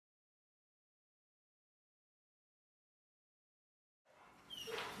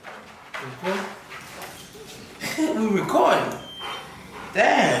We recording.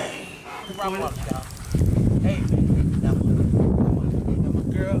 Dang. Hey, man. Got my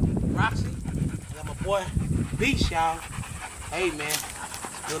girl, Roxy. I got my boy, Beach, y'all. Hey, man.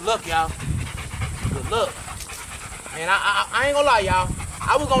 Good luck, y'all. Good luck. Man, I ain't gonna lie, y'all.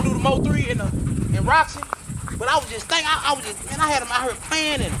 I was gonna do the Mo 3 in Roxy, but I was just thinking, man, I had them out here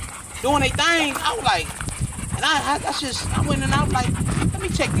playing and doing their thing. I was like, and I went and I was like, let me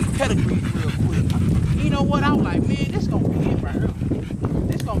check these pedigrees real quick. You know what? I was like, man, this gonna be it right here.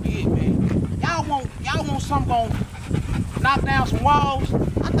 This gonna be it, man. Y'all want something gonna knock down some walls?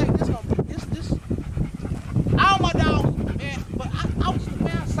 I think this gonna be this. All my dogs, man. But I was,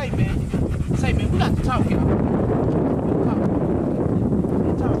 man, say, man, we got to talk, y'all.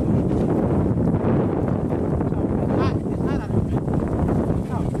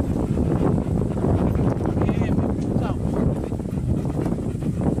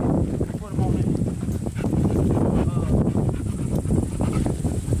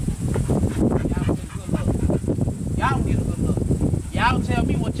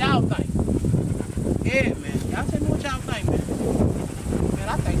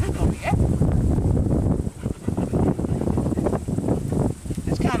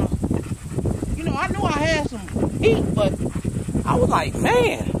 Like,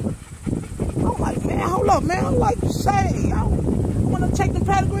 man, hold up, man. I'm like, say, I want to check the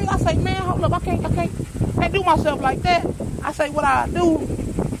pedigree. I say, man, hold up, I can't do myself like that. I say, what I do,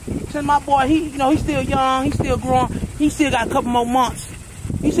 since my boy, he's still young, he's still growing, he still got a couple more months.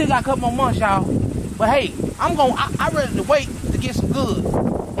 Y'all. But hey, I'm ready to wait to get some good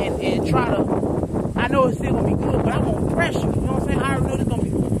and try to, I know it's still gonna be good, but I'm gonna pressure, you know what I'm saying? I already know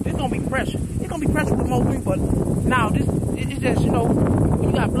it's gonna be pressure. It's gonna be pressure with Mo 3, but now it's just, you know, when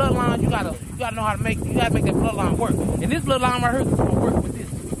you got bloodlines, you gotta know how to make that bloodline work. And this bloodline right here is gonna work with this.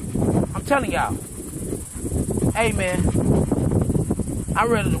 I'm telling y'all. Hey, man, I'm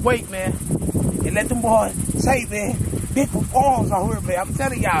ready to wait, man, and let them boys say, man, big performance out here, man. I'm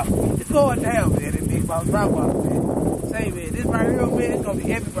telling y'all, it's going down, man. This big boss drop off, man. Say, man, this right here, man, it's gonna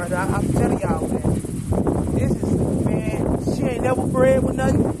be epic right here. I'm telling y'all, man. This is, man, she ain't never bred with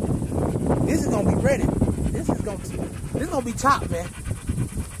nothing. This is gonna be ready. This is gonna be top, man.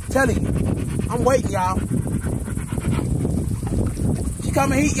 I'm telling you. I'm waiting, y'all. She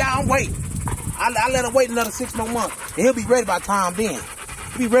coming heat, y'all. I'm waiting. I let her wait another 6 more months. And he'll be ready by the time then.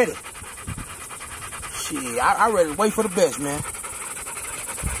 He'll be ready. Shit, I ready to wait for the best, man.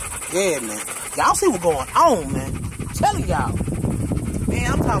 Yeah, man. Y'all see what's going on, man. I'm telling y'all.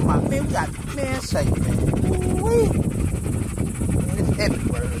 Man, I'm talking about, man, we got, man, say, man. Ooh-wee. Man, it's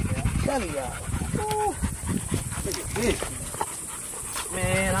everywhere, man. I'm telling y'all. Ooh. Look at this,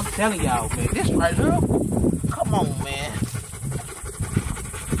 man. I'm telling y'all, man. This right here. Come on, man.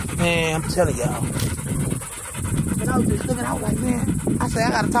 Man, I'm telling y'all. And I was just looking out like, man. I said, I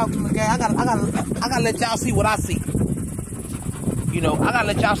gotta talk to the guy. I gotta let y'all see what I see. You know, I gotta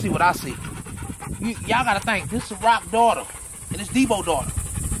let y'all see what I see. Y'all gotta think, this is Rock's daughter, and this Debo daughter.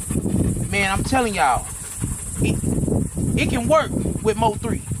 Man, I'm telling y'all, it can work with Mo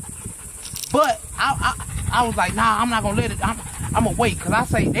 3. But I was like, nah, I'm not gonna let it. I'm gonna wait, cause I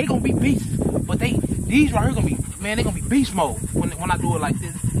say they gonna be beasts, but these right here gonna be, man, they gonna be beast mode when I do it like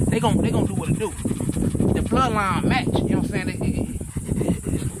this. They gonna do what it do. The bloodline match, you know what I'm saying?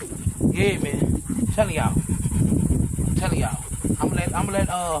 Yeah, man. I'm telling y'all. I'm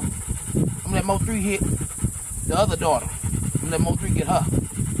gonna let Mo 3 hit the other daughter. I'm gonna let Mo 3 get her,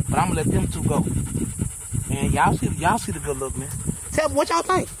 but I'm gonna let them two go. Man, y'all see the good look, man. Tell me what y'all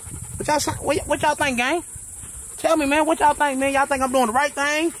think. What y'all think, gang? Tell me, man, what y'all think, man? Y'all think I'm doing the right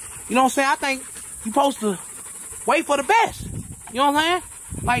thing? You know what I'm saying? I think you supposed to wait for the best. You know what I'm saying?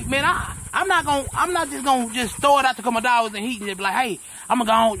 Like, man, I'm not just gonna throw it out to couple dollars and heat and just be like, hey, I'm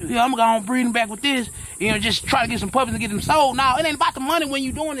gonna go on breeding back with this, you know, just try to get some puppies and get them sold. Now, it ain't about the money when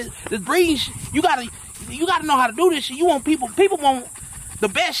you doing this breeding shit. You gotta know how to do this shit. You want people want the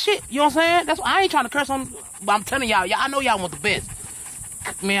best shit. You know what I'm saying? That's why I ain't trying to curse on, but I'm telling y'all, I know y'all want the best.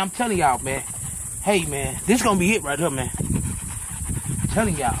 Man, I'm telling y'all, man. Hey, man, this gonna be it right here, man. I'm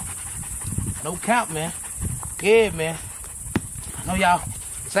telling y'all. No count, man. Yeah, man. I know y'all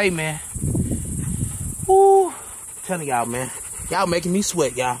say, man. Woo. I'm telling y'all, man. Y'all making me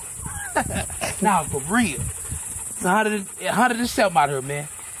sweat, y'all. Now, for real. It's 107 out here, man.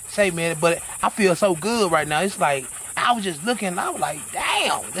 Say, man, but I feel so good right now. It's like, I was just looking, I was like,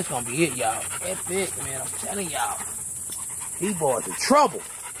 damn, this gonna be it, y'all. That's it, man. I'm telling y'all. These boys are trouble.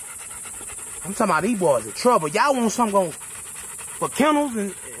 I'm talking about these boys are trouble. Y'all want something for kennels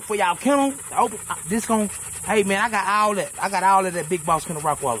and for y'all kennel, open, this gon', hey man, I got all that. I got all of that Big Boss Kennel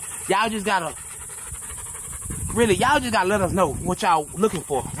Rottweiler. Y'all just gotta, really, y'all just gotta let us know what y'all looking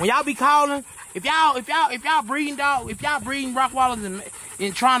for. When y'all be calling, if y'all breeding Rottweilers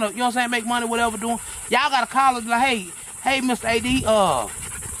and trying to, you know what I'm saying, make money, whatever doing, y'all gotta call us like, hey, Mr. AD,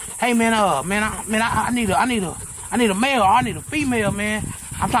 hey man, I need a male, or I need a female, man.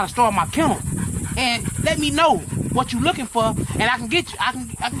 I'm trying to start my kennel, and let me know what you looking for, and I can get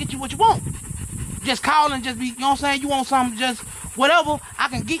you what you want. Just call and just be, you know what I'm saying. You want something, just whatever. I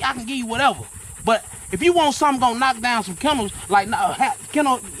can give you whatever. But if you want something gonna knock down some kennels, like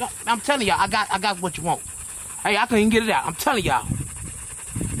kennel, I'm telling y'all, I got what you want. Hey, I couldn't get it out. I'm telling y'all,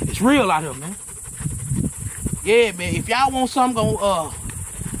 it's real out here, man. Yeah, man. If y'all want something gonna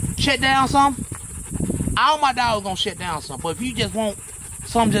shut down something, all my dogs gonna shut down something. But if you just want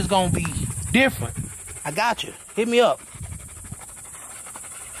something just gonna be different, I got you. Hit me up.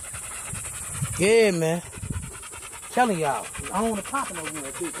 Yeah, man. Telling y'all, I don't want to pop it over here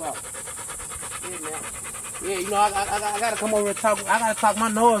at 2 o'clock. Yeah, man. Yeah, you know, I gotta come over and talk. I gotta talk my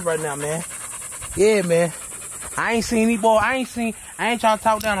noise right now, man. Yeah, man. I ain't seen any boy. I ain't trying to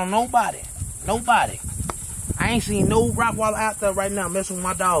talk down on nobody. Nobody. I ain't seen no Rottweiler out there right now messing with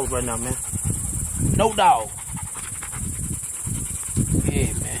my dogs right now, man. No dog.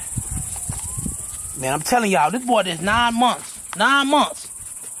 Yeah, man. Man, I'm telling y'all, this boy is 9 months. 9 months.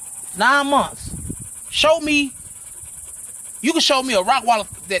 9 months. Show me. You can show me a Rottweiler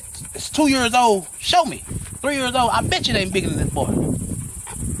that's 2 years old. Show me. 3 years old. I bet you they ain't bigger than this boy.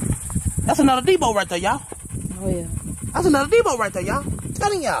 That's another Debo right there, y'all. Oh, yeah. That's another Debo right there, y'all. I'm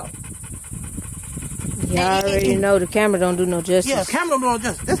telling y'all. Y'all already know the camera don't do no justice. Yeah, camera don't do no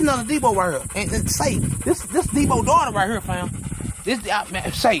justice. This another Debo right here. And say, this Debo daughter right here, fam. This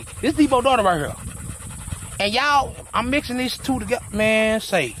Debo daughter right here. And y'all, I'm mixing these two together. Man,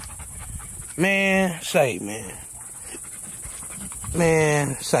 say. Man.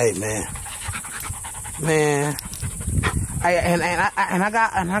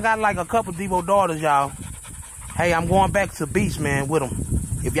 I got like a couple Debo daughters, y'all. Hey, I'm going back to Beach, man, with them.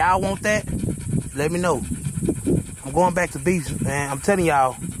 If y'all want that, let me know. I'm going back to Beach, man. I'm telling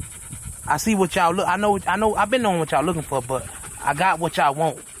y'all, I see what y'all look. I know. I've been knowing what y'all looking for, but I got what y'all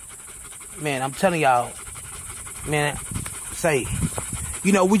want, man. I'm telling y'all, man. Say,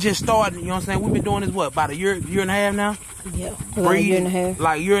 you know, we just started. You know what I'm saying? We've been doing this about a year and a half now. Yeah, like a year and a half.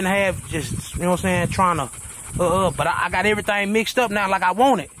 Like a year and a half, just, you know what I'm saying, trying to, but I got everything mixed up now like I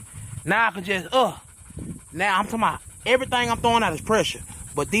want it. Now I can just, now I'm talking about everything I'm throwing out is pressure.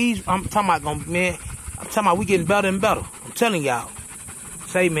 But these, I'm talking about, man, I'm talking about we getting better and better. I'm telling y'all.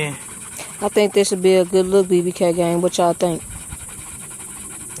 Say, man. I think this would be a good look, BBK gang. What y'all think?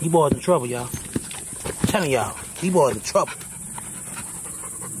 You boys in trouble, y'all. I'm telling y'all, you boys in trouble.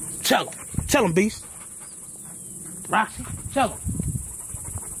 Tell them, Beast. Roxy, tell them.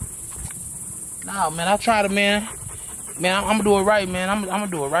 Nah, man, I try to, man. Man, I'm gonna do it right, man. I'm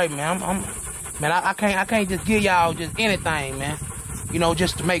gonna do it right, man. Man, I can't just give y'all just anything, man. You know,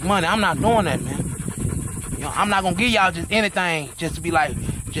 just to make money. I'm not doing that, man. You know, I'm not gonna give y'all just anything just to be like,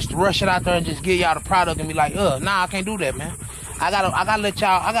 just to rush it out there and just give y'all the product and be like, nah, I can't do that, man. I gotta let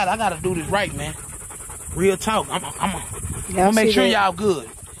y'all, I gotta do this right, man. Real talk. I'm gonna make sure y'all good.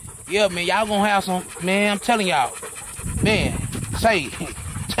 Yeah, man, y'all gonna have some, man, I'm telling y'all. Man, say,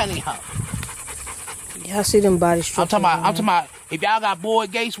 telling y'all. Y'all see them body structures. I'm talking about, if y'all got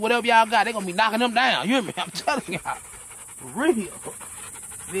board gates, whatever y'all got, they gonna be knocking them down. You hear me? I'm telling y'all. For real.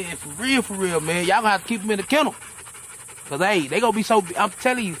 Man, for real, man. Y'all gonna have to keep them in the kennel. Cause, hey, they gonna be so, I'm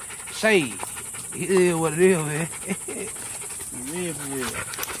telling you, say, it is what it is, man.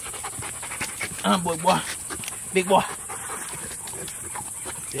 For real. Boy. Big boy.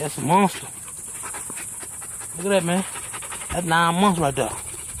 That's a monster. Look at that, man. That's 9 months right there.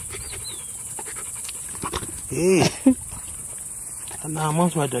 Yeah. That's 9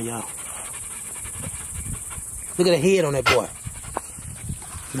 months right there, y'all. Look at the head on that boy.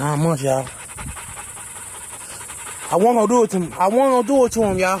 9 months, y'all. I wasn't gonna do it to him. I wasn't gonna do it to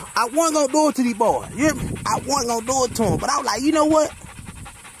him, y'all. I wasn't gonna do it to these boys. You hear me? I wasn't gonna do it to him. But I was like, you know what?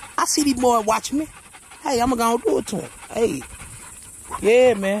 I see these boys watching me. Hey, I'm gonna do it to him. Hey.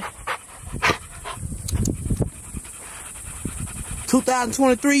 Yeah, man.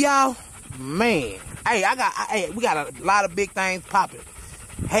 2023, y'all. Man. Hey, we got a lot of big things popping.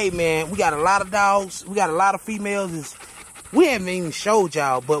 Hey, man, we got a lot of dogs. We got a lot of females. We haven't even showed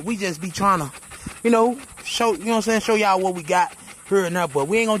y'all, but we just be trying to, you know, show, you know what I'm saying, show y'all what we got here and there. But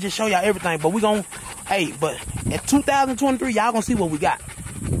we ain't gonna just show y'all everything. But we gonna, hey, but in 2023, y'all gonna see what we got.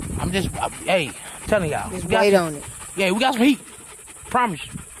 Hey, I'm telling y'all. Just wait on it. Yeah, we got some heat. Promise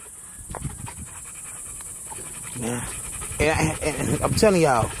you. man. And I'm telling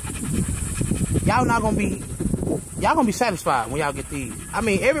y'all not gonna be, y'all gonna be satisfied when y'all get these. I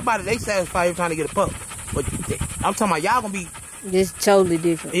mean, everybody, they satisfied every time they get a pup. But I'm talking about y'all gonna be. This totally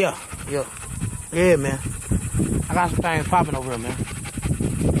different. Yeah, man. I got some things popping over here, man.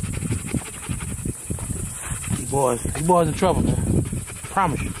 These boys in trouble, man.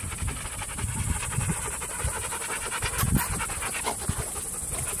 Promise you.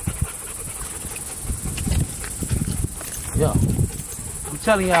 Yeah. I'm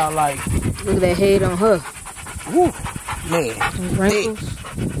telling y'all, like. Look at that head on her. Woo, man. Some wrinkles.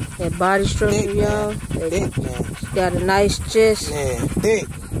 Thick. That body structure, y'all. Thick, man. She got a nice chest. Man, thick.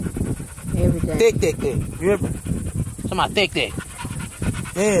 Everything. Thick. You hear me? Somebody thick.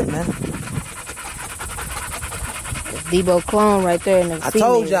 Yeah, man. Debo clone right there in the I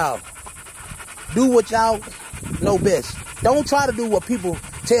told y'all, do what y'all know best. Don't try to do what people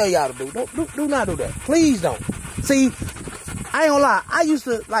tell y'all to do. Do not do that. Please don't. See, I ain't gonna lie. I used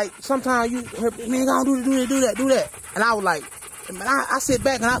to, like, sometimes you hear, man, gonna do that. And I was like, man, I sit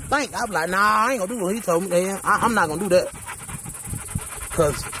back and I think. I was like, nah, I ain't gonna do what he told me. I'm not gonna do that.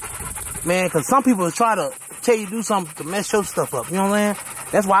 Cause some people try to tell you to do something to mess your stuff up. You know what I'm saying?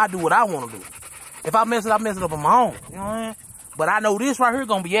 That's why I do what I want to do. If I mess it up on my own. You know what I'm saying? But I know this right here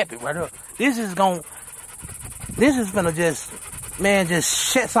gonna be epic right here. This is gonna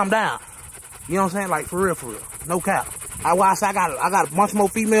just shut something down. You know what I'm saying? Like, for real. No cap. I got a bunch more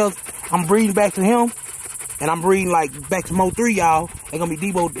females. I'm breeding back to him. And I'm breeding, like, back to Mo 3, y'all. They're gonna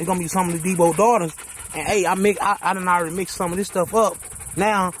be some of the Debo daughters. And hey, I done already mixed some of this stuff up.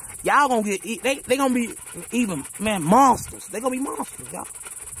 Now, y'all gonna get, they gonna be even, man, monsters. They gonna be monsters, y'all.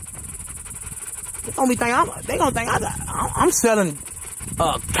 They gonna think I'm selling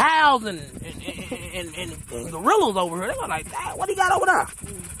cows and gorillas over here. They gonna like, what do you got over there?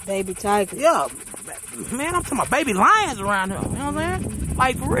 Baby tigers. Yeah, man, I'm talking about baby lions around here. You know what I'm saying?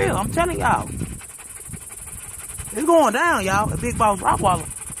 Like, for real, I'm telling y'all. It's going down, y'all. The Big Boss Rockwaller.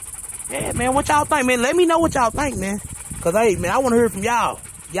 Yeah, man, what y'all think, man? Let me know what y'all think, man. Cause hey, man, I want to hear from y'all.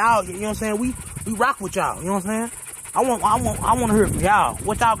 Y'all, you know what I'm saying? We rock with y'all. You know what I'm saying? I want to hear from y'all.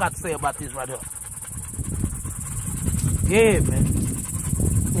 What y'all got to say about this right here? Yeah, man.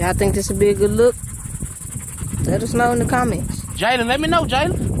 Y'all think this would be a good look? Let us know in the comments. Jalen, let me know,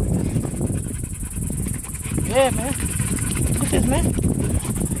 Jalen. Yeah, man. Look at this, man.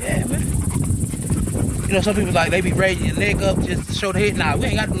 Yeah, man. You know, some people like, they be raising your leg up just to show the head. Nah, we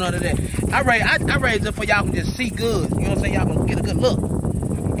ain't got to do none of that. I raise up for y'all can just see good. You know what I'm saying? Y'all can get a good look.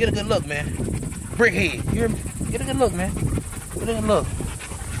 Get a good look, man. Brickhead. You hear me? Get a good look, man. Get a good look.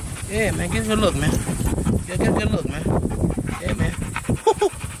 Yeah, man. Get a good look, man. Get a good look, man. Yeah, man.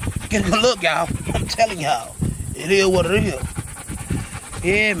 Get a good look, y'all. I'm telling y'all. It is what it is.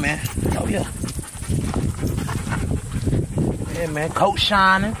 Yeah, man. Oh, yeah. Yeah, man. Coat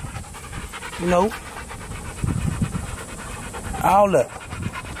shining. You know. All that.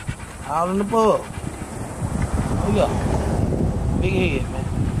 All in the bug. Oh, yeah. Big head, man.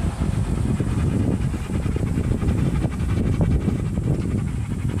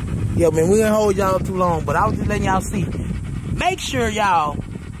 Yeah, man, we didn't hold y'all too long, but I was just letting y'all see. Make sure y'all,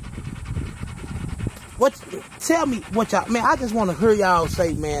 tell me what y'all, man, I just want to hear y'all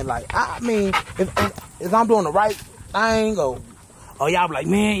say, man, like, I mean, if I'm doing the right thing, or y'all be like,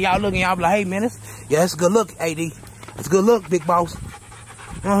 man, y'all looking, y'all be like, hey, man, it's a good look, AD. It's a good look, Big Boss. You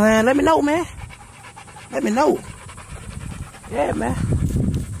know what I'm saying? Let me know, man. Let me know. Yeah, man.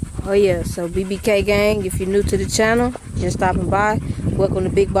 Oh yeah, so BBK gang, if you're new to the channel, just stopping by, welcome to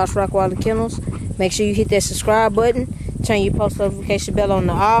Big Boss Rockwaller Kennels. Make sure you hit that subscribe button, turn your post notification bell on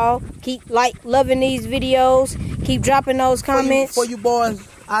to all. Keep loving these videos, keep dropping those comments. For you boys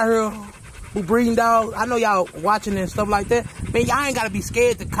out here who breeding dogs, I know y'all watching and stuff like that. Man, y'all ain't gotta be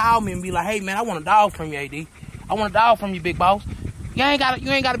scared to call me and be like, hey man, I want a dog from you, AD. I want a dog from you, Big Boss. You ain't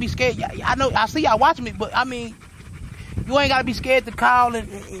gotta be scared. I know, I see y'all watching me, but I mean, you ain't gotta be scared to call and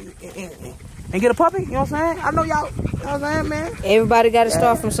get a puppy. You know what I'm saying? I know y'all. You know what I'm saying, man? Everybody got to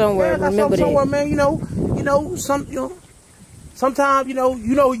start from somewhere. Yeah, remember that. Somewhere, man. Sometimes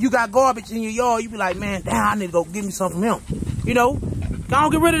you got garbage in your yard. You be like, man, damn, I need to go get me something from him. You know, go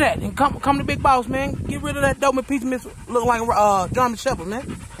get rid of that and come to Big Boss, man. Get rid of that Doberman piece of look like German Shepherd,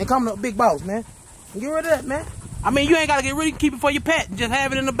 man, and come to Big Boss, man. And get rid of that, man. I mean, you ain't gotta get rid of it, keep it for your pet and just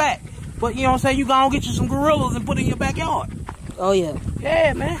have it in the back. But you know what I'm saying? You gonna get you some gorillas and put it in your backyard. Oh yeah.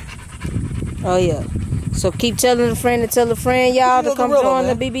 Yeah, man. Oh yeah. So keep telling a friend to tell a friend, y'all, to come join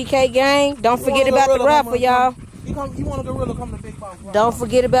the BBK gang. Don't forget about the raffle, y'all. You want a gorilla, come to Big Boss. Don't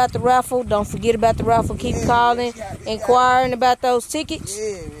forget about the raffle. Don't forget about the raffle. Keep calling, inquiring about those tickets.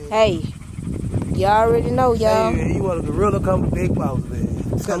 Yeah, hey, Y'all already know, y'all. Hey, man, you want a gorilla, come to Big Boss,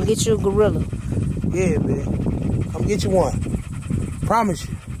 man. Come get you a gorilla. Yeah, man. Come get you one. Promise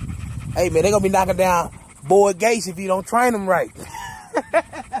you. Hey, man, they gonna be knocking down Boyd Gates if you don't train them right. I'm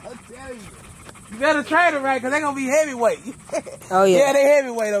telling you. You better train them right, because they gonna be heavyweight. Oh, yeah. Yeah, they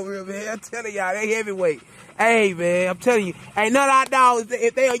heavyweight over here, man. I'm telling y'all, they heavyweight. Hey, man, I'm telling you. Ain't none of our dogs,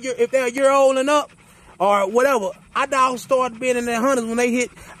 if they're a year old and up, or whatever, our dogs started being in their hunters when they hit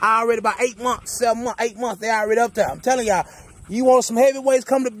already about 8 months, 7 months, 8 months, they already up there. I'm telling y'all, you want some heavyweights,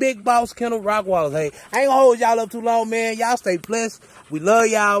 come to Big Boss Kennel Rockwallers. Hey, I ain't gonna hold y'all up too long, man. Y'all stay blessed. We love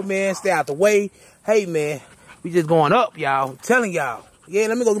y'all, man. Stay out the way. Hey, man, we just going up, y'all. I'm telling y'all. Yeah,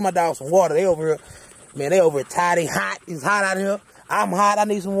 let me go get my dogs some water. They over here, man, they over here tired. They hot. It's hot out here. I'm hot. I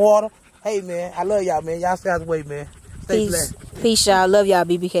need some water. Hey, man, I love y'all, man. Y'all stay out the way, man. Stay blessed. Peace, y'all. Love y'all,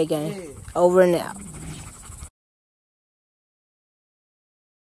 BBK gang. Yeah. Over and out.